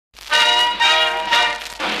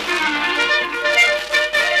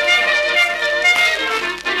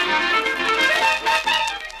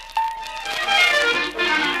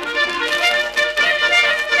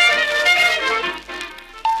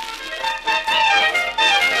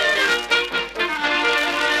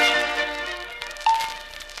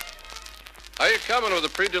coming with a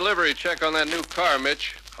pre-delivery check on that new car,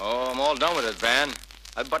 Mitch. Oh, I'm all done with it, Van.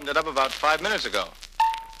 I buttoned it up about 5 minutes ago.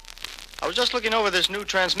 I was just looking over this new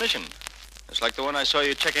transmission. It's like the one I saw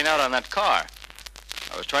you checking out on that car.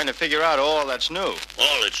 I was trying to figure out all that's new.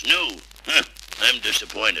 All that's new? Huh, I'm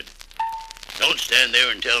disappointed. Don't stand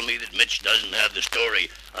there and tell me that Mitch doesn't have the story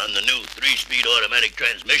on the new 3-speed automatic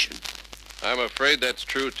transmission. I'm afraid that's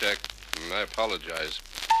true, Tech. I apologize.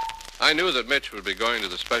 I knew that Mitch would be going to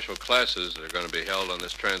the special classes that are going to be held on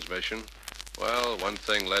this transmission. Well, one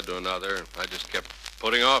thing led to another. I just kept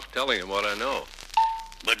putting off telling him what I know.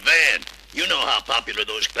 But, Van, you know how popular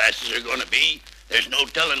those classes are going to be. There's no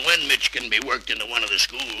telling when Mitch can be worked into one of the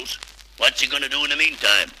schools. What's he going to do in the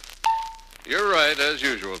meantime? You're right, as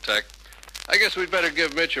usual, Tech. I guess we'd better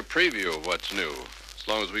give Mitch a preview of what's new, as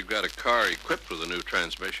long as we've got a car equipped with a new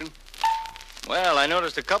transmission. Well, I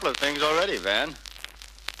noticed a couple of things already, Van.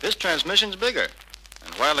 This transmission's bigger.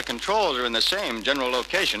 And while the controls are in the same general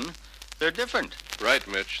location, they're different. Right,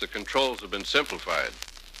 Mitch. The controls have been simplified.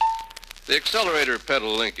 The accelerator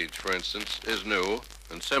pedal linkage, for instance, is new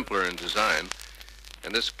and simpler in design.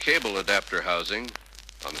 And this cable adapter housing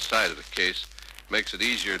on the side of the case makes it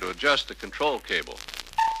easier to adjust the control cable.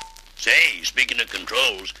 Say, speaking of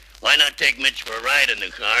controls, why not take Mitch for a ride in the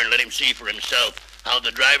car and let him see for himself how the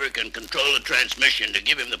driver can control the transmission to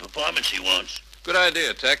give him the performance he wants? Good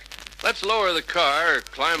idea, Tech. Let's lower the car,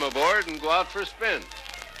 climb aboard, and go out for a spin.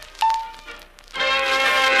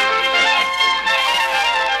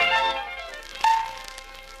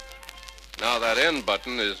 Now that N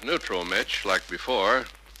button is neutral, Mitch, like before.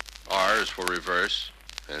 R is for reverse,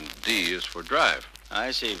 and D is for drive. I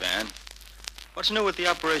see, Van. What's new with the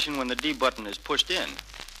operation when the D button is pushed in?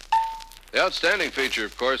 The outstanding feature,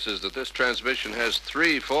 of course, is that this transmission has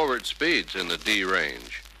 3 forward speeds in the D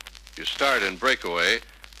range. You start in breakaway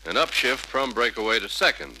and upshift from breakaway to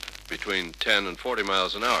second, between 10 and 40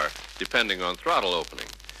 miles an hour, depending on throttle opening.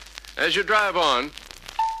 As you drive on,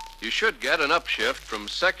 you should get an upshift from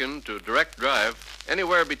second to direct drive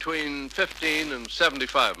anywhere between 15 and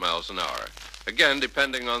 75 miles an hour, again,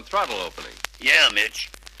 depending on throttle opening. Yeah, Mitch.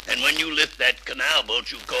 And when you lift that canal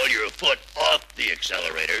boat you call your foot off the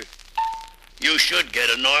accelerator, you should get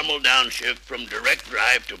a normal downshift from direct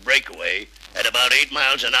drive to breakaway at about 8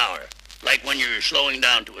 miles an hour, like when you're slowing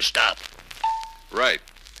down to a stop. Right.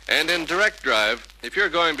 And in direct drive, if you're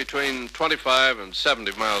going between 25 and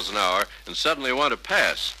 70 miles an hour and suddenly want to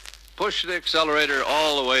pass, push the accelerator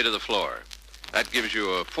all the way to the floor. That gives you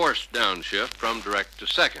a forced downshift from direct to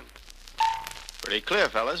second. Pretty clear,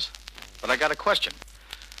 fellas. But I got a question.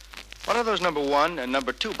 What are those number 1 and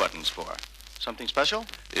number 2 buttons for? Something special?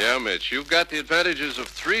 Yeah, Mitch, you've got the advantages of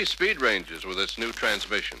 3 speed ranges with this new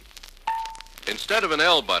transmission. Instead of an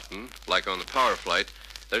L button, like on the Power Flight,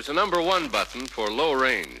 there's a number 1 button for low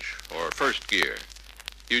range, or first gear.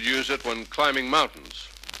 You'd use it when climbing mountains,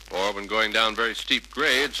 or when going down very steep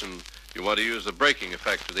grades and you want to use the braking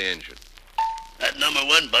effect of the engine. That number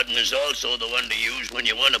 1 button is also the one to use when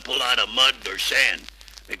you want to pull out of mud or sand,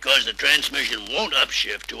 because the transmission won't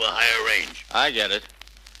upshift to a higher range. I get it.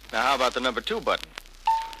 Now, how about the number 2 button?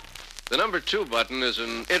 The number 2 button is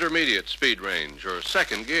an intermediate speed range, or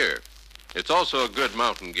second gear. It's also a good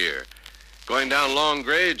mountain gear. Going down long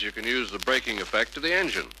grades, you can use the braking effect of the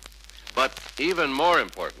engine. But even more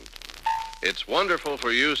important, it's wonderful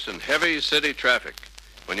for use in heavy city traffic,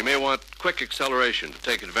 when you may want quick acceleration to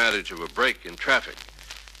take advantage of a break in traffic.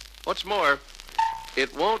 What's more,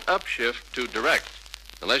 it won't upshift to direct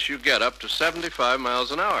unless you get up to 75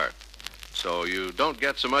 miles an hour. So you don't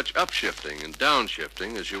get so much upshifting and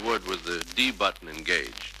downshifting as you would with the D button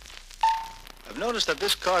engaged. I've noticed that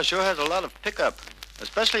this car sure has a lot of pickup,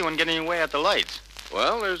 especially when getting away at the lights.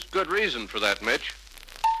 Well, there's good reason for that, Mitch.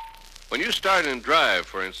 When you start in drive,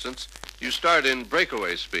 for instance, you start in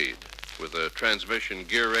breakaway speed with a transmission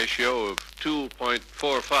gear ratio of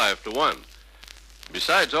 2.45 to 1.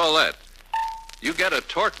 Besides all that, you get a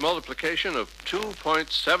torque multiplication of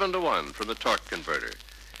 2.7 to 1 from the torque converter.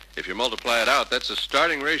 If you multiply it out, that's a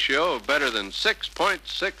starting ratio of better than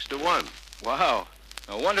 6.6 to 1. Wow.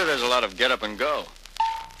 No wonder there's a lot of get up and go.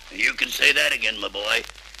 You can say that again, my boy.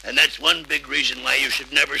 And that's one big reason why you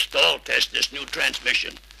should never stall test this new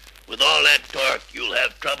transmission. With all that torque, you'll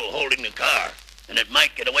have trouble holding the car, and it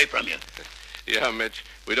might get away from you. Yeah, Mitch,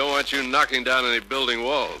 we don't want you knocking down any building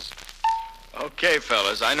walls. Okay,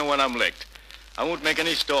 fellas, I know when I'm licked. I won't make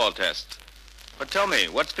any stall tests. But tell me,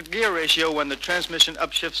 what's the gear ratio when the transmission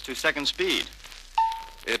upshifts to second speed?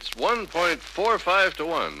 It's 1.45 to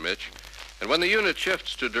 1, Mitch. And when the unit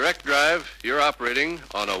shifts to direct drive, you're operating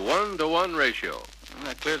on a 1-to-1 ratio. Well,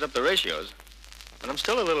 that clears up the ratios. But I'm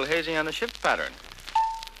still a little hazy on the shift pattern.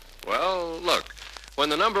 Well, look, When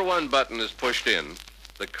the number 1 button is pushed in,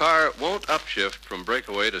 the car won't upshift from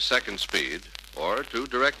breakaway to second speed or to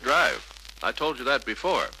direct drive. I told you that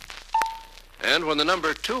before. And when the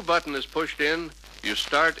number 2 button is pushed in, you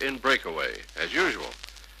start in breakaway, as usual.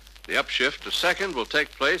 The upshift to second will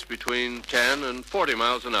take place between 10 and 40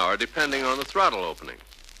 miles an hour, depending on the throttle opening.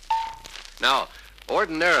 Now,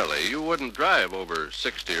 ordinarily, you wouldn't drive over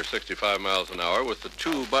 60 or 65 miles an hour with the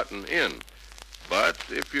 2 button in. But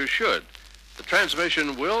if you should, the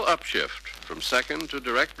transmission will upshift from second to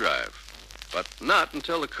direct drive, but not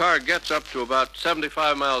until the car gets up to about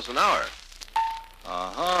 75 miles an hour.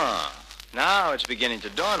 Uh-huh. Now it's beginning to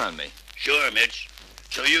dawn on me. Sure, Mitch.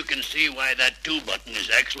 So you can see why that 2 button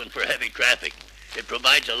is excellent for heavy traffic. It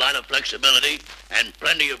provides a lot of flexibility and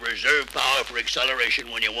plenty of reserve power for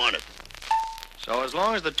acceleration when you want it. So as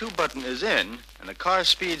long as the 2 button is in and the car's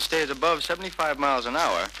speed stays above 75 miles an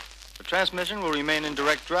hour, the transmission will remain in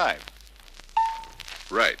direct drive.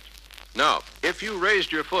 Right. Now, if you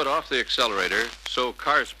raised your foot off the accelerator so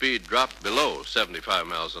car speed dropped below 75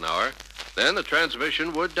 miles an hour, then the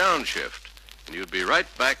transmission would downshift, and you'd be right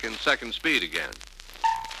back in second speed again.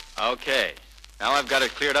 Okay. Now I've got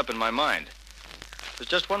it cleared up in my mind. There's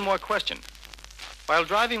just one more question. While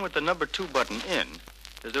driving with the number 2 button in,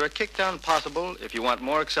 is there a kickdown possible if you want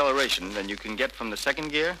more acceleration than you can get from the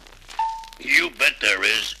second gear? You bet there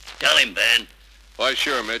is. Tell him, Van. Why,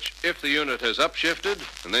 sure, Mitch. If the unit has upshifted,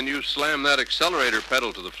 and then you slam that accelerator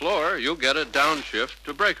pedal to the floor, you'll get a downshift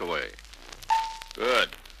to breakaway. Good.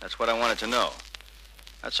 That's what I wanted to know.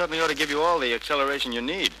 That certainly ought to give you all the acceleration you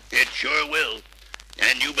need. It sure will.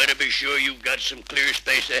 And you better be sure you've got some clear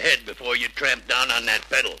space ahead before you tramp down on that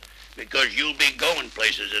pedal, because you'll be going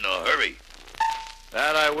places in a hurry.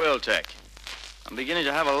 That I will, Tech. I'm beginning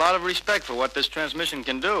to have a lot of respect for what this transmission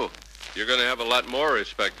can do. You're going to have a lot more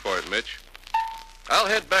respect for it, Mitch. I'll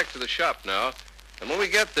head back to the shop now, and when we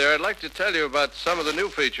get there, I'd like to tell you about some of the new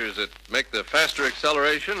features that make the faster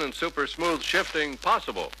acceleration and super smooth shifting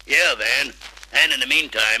possible. Yeah, Van. And in the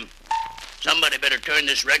meantime, somebody better turn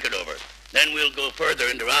this record over. Then we'll go further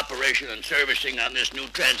into operation and servicing on this new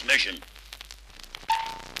transmission.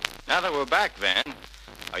 Now that we're back, Van,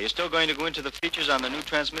 are you still going to go into the features on the new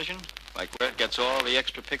transmission? Like where it gets all the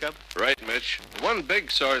extra pickup? Right, Mitch. One big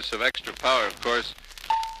source of extra power, of course,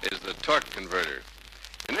 is the torque converter.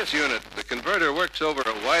 In this unit, the converter works over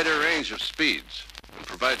a wider range of speeds and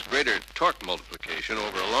provides greater torque multiplication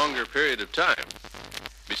over a longer period of time.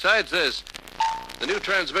 Besides this, the new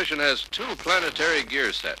transmission has 2 planetary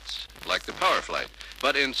gear sets, like the Power Flight.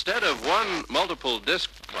 But instead of 1 multiple disc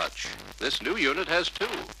clutch, this new unit has 2.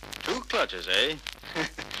 2 clutches, eh?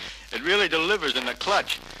 It really delivers in the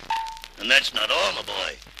clutch. And that's not all, my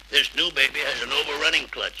boy. This new baby has an overrunning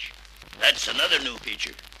clutch. That's another new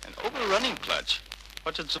feature. An overrunning clutch?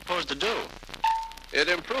 What's it supposed to do? It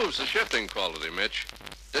improves the shifting quality, Mitch.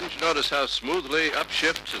 Didn't you notice how smoothly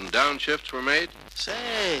upshifts and downshifts were made?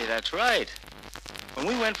 Say, that's right. When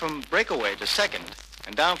we went from breakaway to second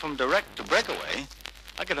and down from direct to breakaway,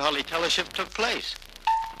 I could hardly tell a shift took place.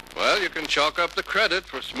 Well, you can chalk up the credit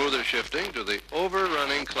for smoother shifting to the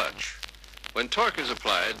overrunning clutch. When torque is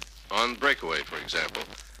applied, on breakaway, for example,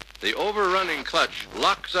 the overrunning clutch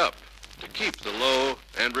locks up to keep the low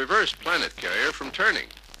and reverse planet carrier from turning.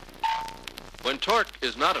 When torque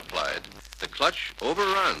is not applied, the clutch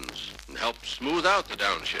overruns and helps smooth out the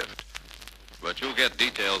downshift. But you'll get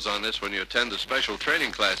details on this when you attend the special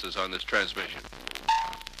training classes on this transmission.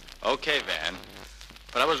 Okay, Van.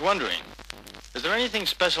 But I was wondering, is there anything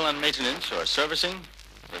special on maintenance or servicing?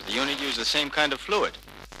 Or does the unit use the same kind of fluid?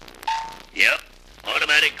 Yep.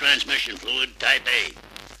 Automatic transmission fluid type A.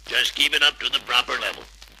 Just keep it up to the proper level.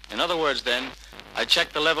 In other words, then, I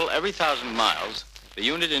check the level every 1,000 miles, the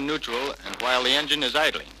unit in neutral, and while the engine is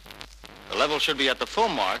idling. The level should be at the full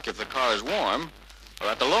mark if the car is warm, or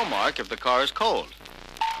at the low mark if the car is cold.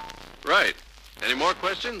 Right. Any more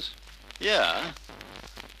questions? Yeah.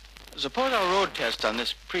 Suppose our road test on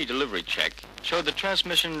this pre-delivery check showed the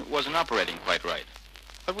transmission wasn't operating quite right.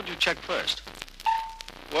 What would you check first?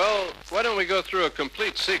 Well, why don't we go through a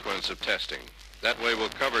complete sequence of testing? That way we'll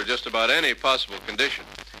cover just about any possible condition.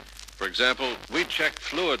 For example, we check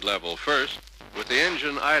fluid level first with the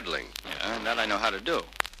engine idling. Yeah, and that I know how to do.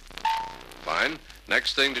 Fine.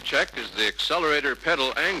 Next thing to check is the accelerator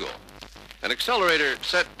pedal angle. An accelerator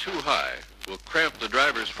set too high will cramp the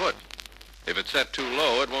driver's foot. If it's set too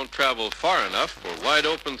low, it won't travel far enough for wide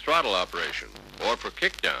open throttle operation or for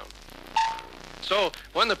kickdown. So,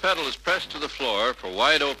 when the pedal is pressed to the floor for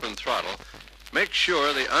wide open throttle, make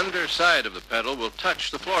sure the underside of the pedal will touch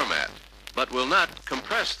the floor mat, but will not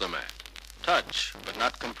compress the mat. Touch, but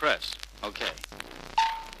not compress. Okay.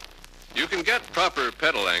 You can get proper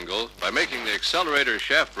pedal angle by making the accelerator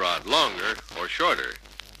shaft rod longer or shorter.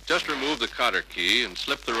 Just remove the cotter key and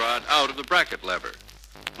slip the rod out of the bracket lever.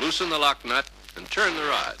 Loosen the lock nut and turn the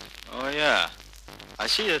rod. Oh, yeah. I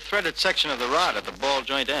see a threaded section of the rod at the ball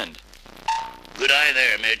joint end. Good eye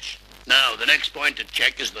there, Mitch. Now, the next point to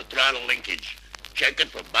check is the throttle linkage. Check it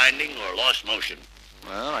for binding or lost motion.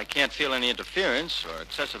 Well, I can't feel any interference or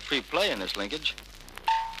excessive free play in this linkage.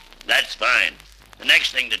 That's fine. The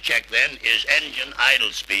next thing to check then is engine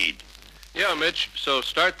idle speed. Yeah, Mitch, so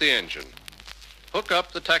start the engine. Hook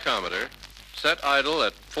up the tachometer, set idle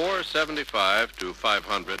at 475 to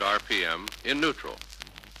 500 RPM in neutral.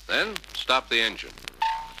 Then stop the engine.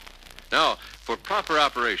 Now, for proper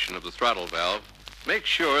operation of the throttle valve, make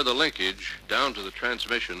sure the linkage down to the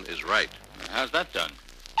transmission is right. How's that done?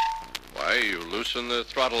 Why, you loosen the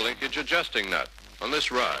throttle linkage adjusting nut on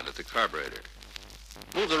this rod at the carburetor.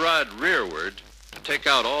 Move the rod rearward to take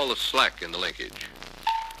out all the slack in the linkage.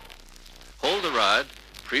 Hold the rod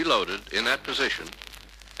preloaded in that position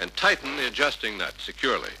and tighten the adjusting nut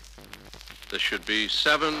securely. This should be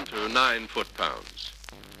 7 to 9 foot-pounds.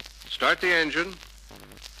 Start the engine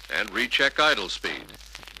and recheck idle speed.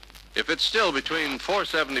 If it's still between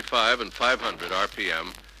 475 and 500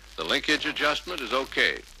 RPM, the linkage adjustment is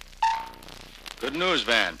okay. Good news,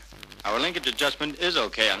 Van. Our linkage adjustment is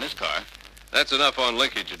okay on this car. That's enough on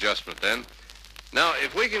linkage adjustment then. Now,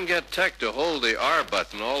 if we can get Tech to hold the R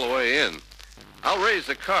button all the way in, I'll raise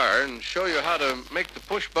the car and show you how to make the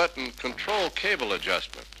push-button control cable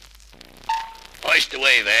adjustment. Hoist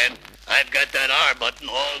away, Van. I've got that R button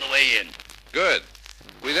all the way in. Good.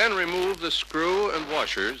 We then remove the screw and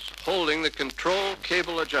washers holding the control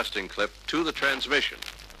cable adjusting clip to the transmission.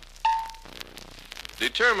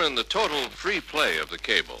 Determine the total free play of the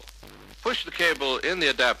cable. Push the cable in the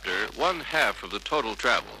adapter 1/2 of the total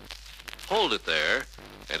travel. Hold it there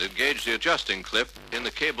and engage the adjusting clip in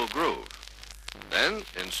the cable groove. Then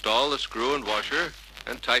install the screw and washer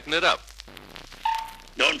and tighten it up.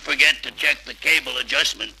 Don't forget to check the cable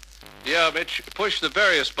adjustment. Yeah, Mitch, push the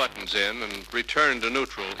various buttons in and return to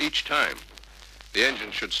neutral each time. The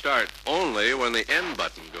engine should start only when the N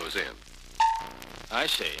button goes in. I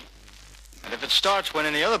see. And if it starts when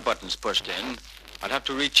any other button's pushed in, I'd have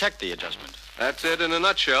to recheck the adjustment. That's it in a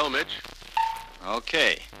nutshell, Mitch.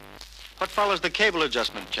 Okay. What follows the cable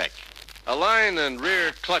adjustment check? A line and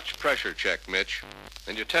rear clutch pressure check, Mitch,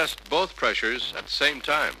 and you test both pressures at the same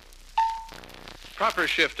time. Proper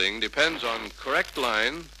shifting depends on correct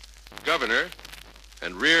line, governor,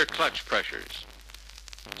 and rear clutch pressures.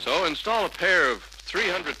 So install a pair of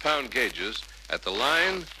 300-pound gauges at the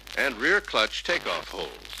line and rear clutch takeoff holes.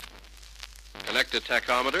 Connect a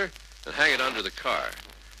tachometer and hang it under the car.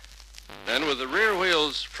 Then, with the rear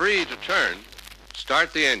wheels free to turn,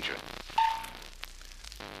 start the engine.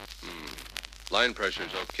 Line pressure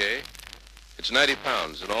is okay. It's 90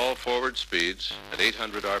 pounds at all forward speeds at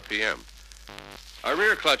 800 RPM. Our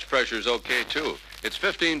rear clutch pressure is okay, too. It's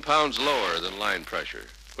 15 pounds lower than line pressure,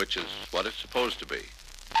 which is what it's supposed to be.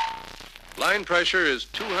 Line pressure is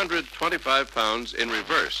 225 pounds in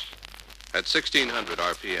reverse at 1600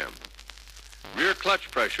 RPM. Rear clutch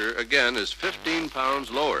pressure, again, is 15 pounds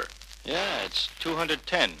lower. Yeah, it's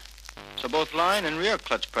 210. So both line and rear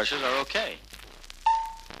clutch pressures are okay.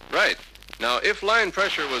 Right. Now, if line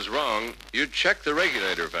pressure was wrong, you'd check the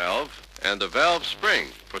regulator valve and the valve spring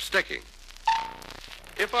for sticking.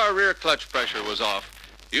 If our rear clutch pressure was off,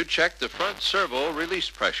 you'd check the front servo release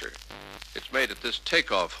pressure. It's made at this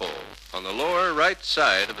takeoff hole on the lower right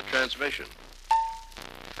side of the transmission.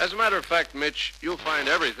 As a matter of fact, Mitch, you'll find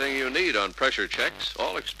everything you need on pressure checks,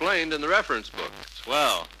 all explained in the reference book.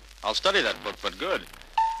 Swell. I'll study that book, but good.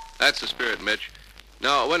 That's the spirit, Mitch.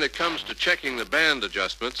 Now, when it comes to checking the band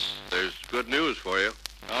adjustments, there's good news for you.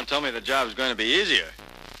 Don't tell me the job's going to be easier.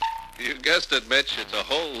 You guessed it, Mitch. It's a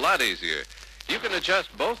whole lot easier. You can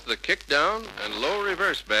adjust both the kick-down and low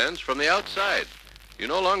reverse bands from the outside. You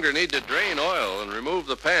no longer need to drain oil and remove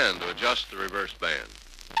the pan to adjust the reverse band.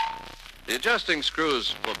 The adjusting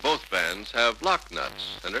screws for both bands have lock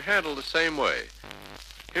nuts and are handled the same way.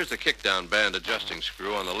 Here's the kick-down band adjusting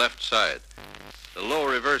screw on the left side. The low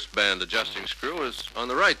reverse band adjusting screw is on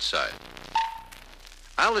the right side.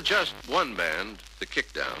 I'll adjust one band, the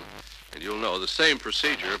kick-down, and you'll know the same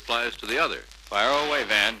procedure applies to the other. Fire away,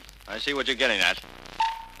 Van. I see what you're getting at.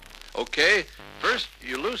 Okay, first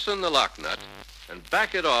you loosen the lock nut and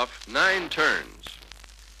back it off 9 turns.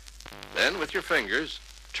 Then, with your fingers,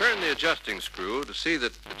 turn the adjusting screw to see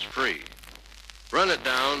that it's free. Run it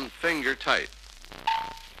down finger tight.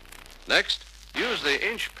 Next, use the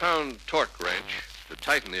inch-pound torque wrench to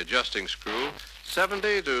tighten the adjusting screw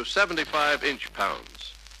 70 to 75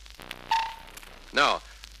 inch-pounds. Now,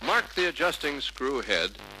 mark the adjusting screw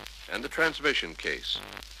head and the transmission case.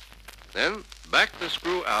 Then back the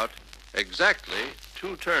screw out exactly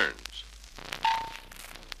 2 turns.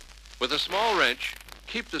 With a small wrench,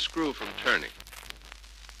 keep the screw from turning.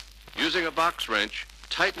 Using a box wrench,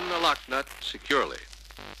 tighten the lock nut securely.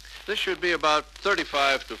 This should be about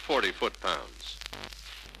 35 to 40 foot-pounds.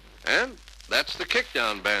 And that's the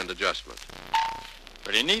kickdown band adjustment.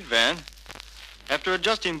 Pretty neat, Van. After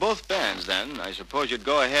adjusting both bands, then, I suppose you'd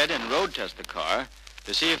go ahead and road test the car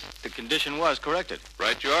to see if the condition was corrected.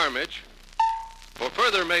 Right you are, Mitch. For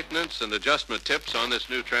further maintenance and adjustment tips on this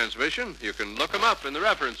new transmission, you can look them up in the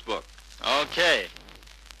reference book. Okay.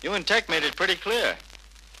 You and Tech made it pretty clear.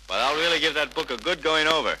 But I'll really give that book a good going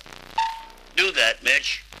over. Do that,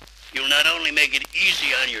 Mitch. You'll not only make it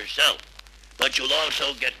easy on yourself, but you'll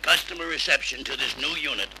also get customer reception to this new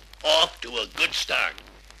unit off to a good start.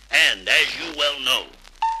 And as you well know,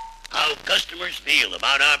 how customers feel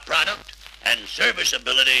about our product and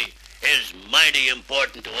serviceability is mighty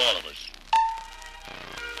important to all of us.